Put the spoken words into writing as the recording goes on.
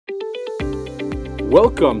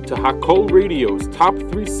Welcome to Hakol Radio's Top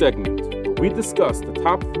 3 segment, where we discuss the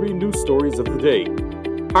top 3 news stories of the day.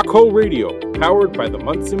 Hakol Radio, powered by the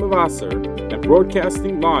Monsey Mavasser and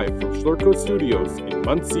broadcasting live from Schlurko Studios in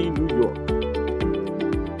Monsey, New York.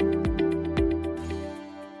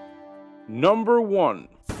 Number 1.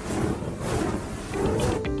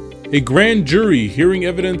 A grand jury hearing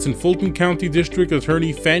evidence in Fulton County District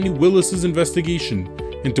Attorney Fani Willis's investigation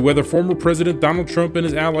into whether former President Donald Trump and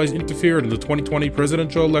his allies interfered in the 2020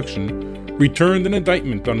 presidential election returned an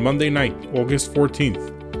indictment on Monday night, August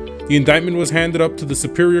 14th. The indictment was handed up to the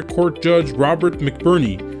Superior Court Judge Robert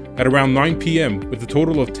McBurney at around 9 p.m. with a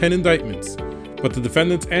total of 10 indictments, but the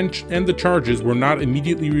defendants and the charges were not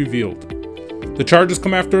immediately revealed. The charges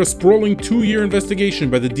come after a sprawling 2-year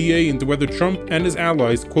investigation by the DA into whether Trump and his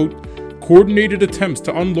allies, quote, coordinated attempts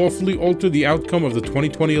to unlawfully alter the outcome of the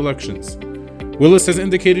 2020 elections. Willis has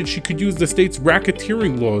indicated she could use the state's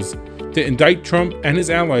racketeering laws to indict Trump and his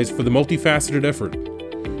allies for the multifaceted effort.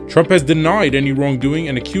 Trump has denied any wrongdoing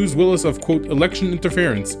and accused Willis of, quote, election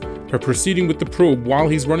interference by proceeding with the probe while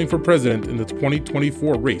he's running for president in the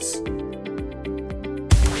 2024 race.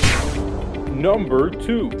 Number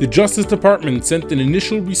 2. The Justice Department sent an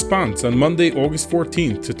initial response on Monday, August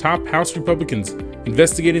 14th to top House Republicans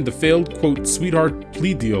investigating the failed, quote, sweetheart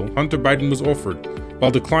plea deal Hunter Biden was offered, while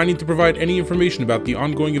declining to provide any information about the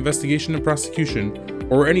ongoing investigation and prosecution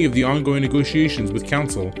or any of the ongoing negotiations with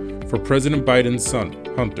counsel for President Biden's son,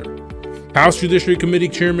 Hunter. House Judiciary Committee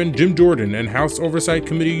Chairman Jim Jordan and House Oversight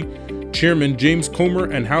Committee Chairman James Comer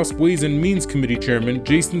and House Ways and Means Committee Chairman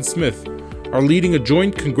Jason Smith are leading a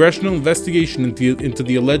joint congressional investigation into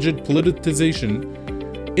the alleged politicization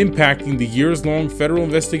impacting the years-long federal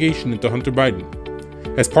investigation into Hunter Biden.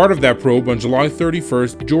 As part of that probe, on July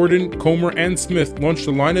 31st, Jordan, Comer, and Smith launched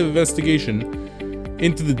a line of investigation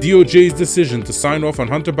into the DOJ's decision to sign off on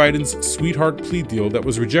Hunter Biden's sweetheart plea deal that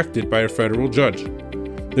was rejected by a federal judge.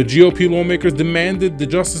 The GOP lawmakers demanded the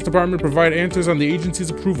Justice Department provide answers on the agency's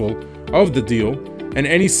approval of the deal and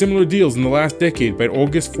any similar deals in the last decade by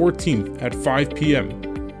August 14th at 5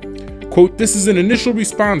 p.m. Quote, this is an initial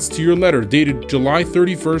response to your letter dated July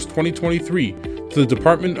 31st, 2023 to the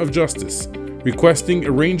Department of Justice, requesting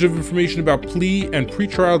a range of information about plea and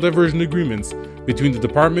pretrial diversion agreements between the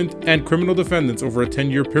department and criminal defendants over a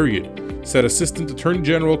 10-year period, said Assistant Attorney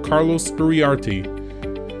General Carlos Uriarte.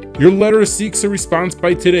 Your letter seeks a response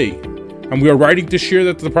by today, and we are writing to share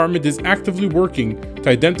that the department is actively working to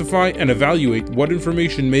identify and evaluate what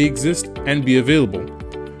information may exist and be available.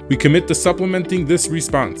 We commit to supplementing this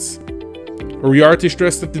response. Uriarte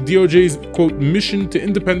stressed that the DOJ's, quote, mission to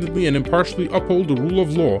independently and impartially uphold the rule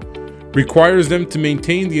of law requires them to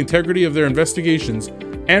maintain the integrity of their investigations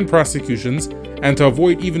and prosecutions and to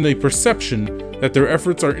avoid even a perception that their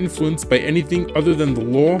efforts are influenced by anything other than the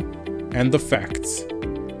law and the facts.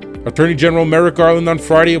 Attorney General Merrick Garland on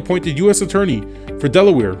Friday appointed U.S. Attorney for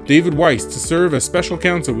Delaware, David Weiss, to serve as special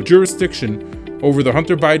counsel with jurisdiction over the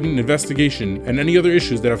Hunter Biden investigation and any other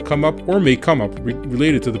issues that have come up or may come up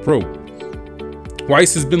related to the probe.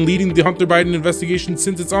 Weiss has been leading the Hunter Biden investigation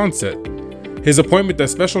since its onset. His appointment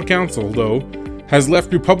as special counsel, though, has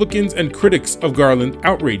left Republicans and critics of Garland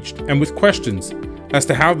outraged and with questions as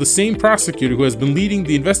to how the same prosecutor who has been leading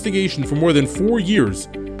the investigation for more than 4 years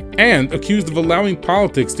and accused of allowing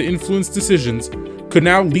politics to influence decisions could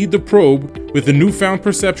now lead the probe with a newfound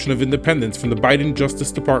perception of independence from the Biden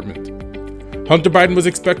Justice Department. Hunter Biden was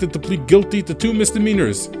expected to plead guilty to 2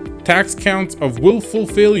 misdemeanors, tax counts of willful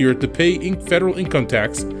failure to pay federal income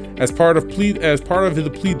tax as part of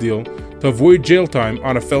the plea deal to avoid jail time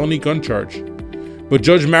on a felony gun charge. But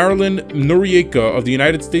Judge Marilyn Noriega of the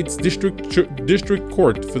United States District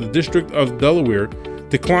Court for the District of Delaware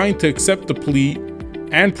declined to accept the plea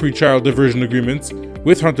and pretrial diversion agreements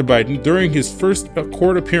with Hunter Biden during his first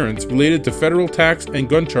court appearance related to federal tax and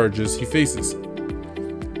gun charges he faces.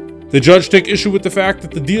 The judge took issue with the fact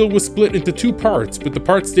that the deal was split into 2 parts, with the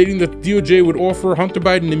part stating that the DOJ would offer Hunter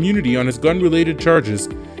Biden immunity on his gun-related charges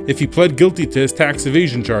if he pled guilty to his tax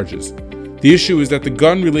evasion charges. The issue is that the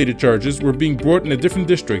gun-related charges were being brought in a different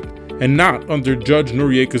district and not under Judge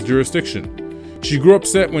Noriega's jurisdiction. She grew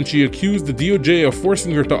upset when she accused the DOJ of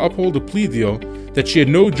forcing her to uphold a plea deal that she had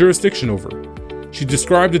no jurisdiction over. She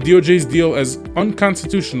described the DOJ's deal as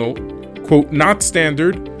unconstitutional, quote, not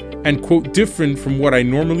standard, and, quote, different from what I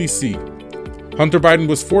normally see. Hunter Biden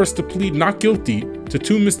was forced to plead not guilty to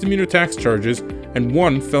 2 misdemeanor tax charges and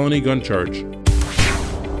 1 felony gun charge.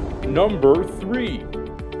 Number 3.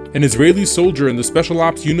 An Israeli soldier in the Special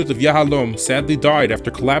Ops Unit of Yahalom sadly died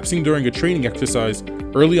after collapsing during a training exercise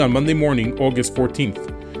early on Monday morning, August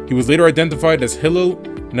 14th. He was later identified as Hillel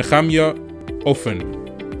Nehemiah Ofen.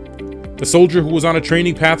 A soldier who was on a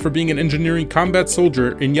training path for being an engineering combat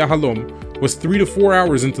soldier in Yahalom was 3 to 4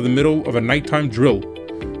 hours into the middle of a nighttime drill.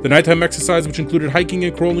 The nighttime exercise, which included hiking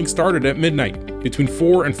and crawling, started at midnight, between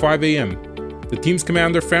 4 and 5 a.m. The team's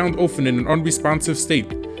commander found Ofen in an unresponsive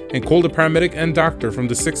state and called a paramedic and doctor from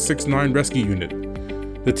the 669 rescue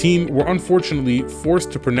unit. The team were unfortunately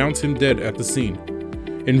forced to pronounce him dead at the scene.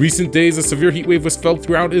 In recent days, a severe heatwave was felt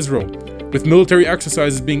throughout Israel, with military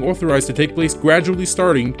exercises being authorized to take place gradually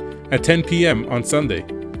starting at 10 p.m. on Sunday.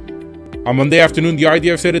 On Monday afternoon, the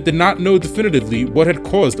IDF said it did not know definitively what had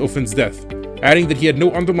caused Ofen's death, adding that he had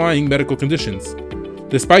no underlying medical conditions.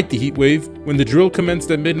 Despite the heat wave, when the drill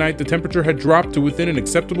commenced at midnight, the temperature had dropped to within an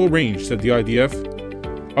acceptable range, said the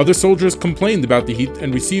IDF. Other soldiers complained about the heat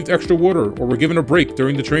and received extra water or were given a break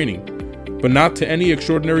during the training, but not to any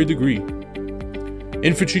extraordinary degree.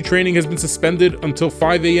 Infantry training has been suspended until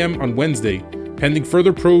 5 a.m. on Wednesday, pending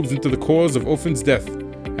further probes into the cause of Ofen's death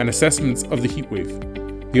and assessments of the heat wave.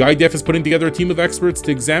 The IDF is putting together a team of experts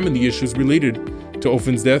to examine the issues related to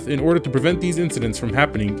Ofen's death in order to prevent these incidents from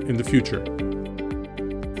happening in the future.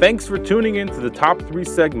 Thanks for tuning in to the Top 3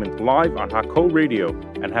 segment live on Hakol Radio,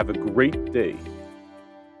 and have a great day.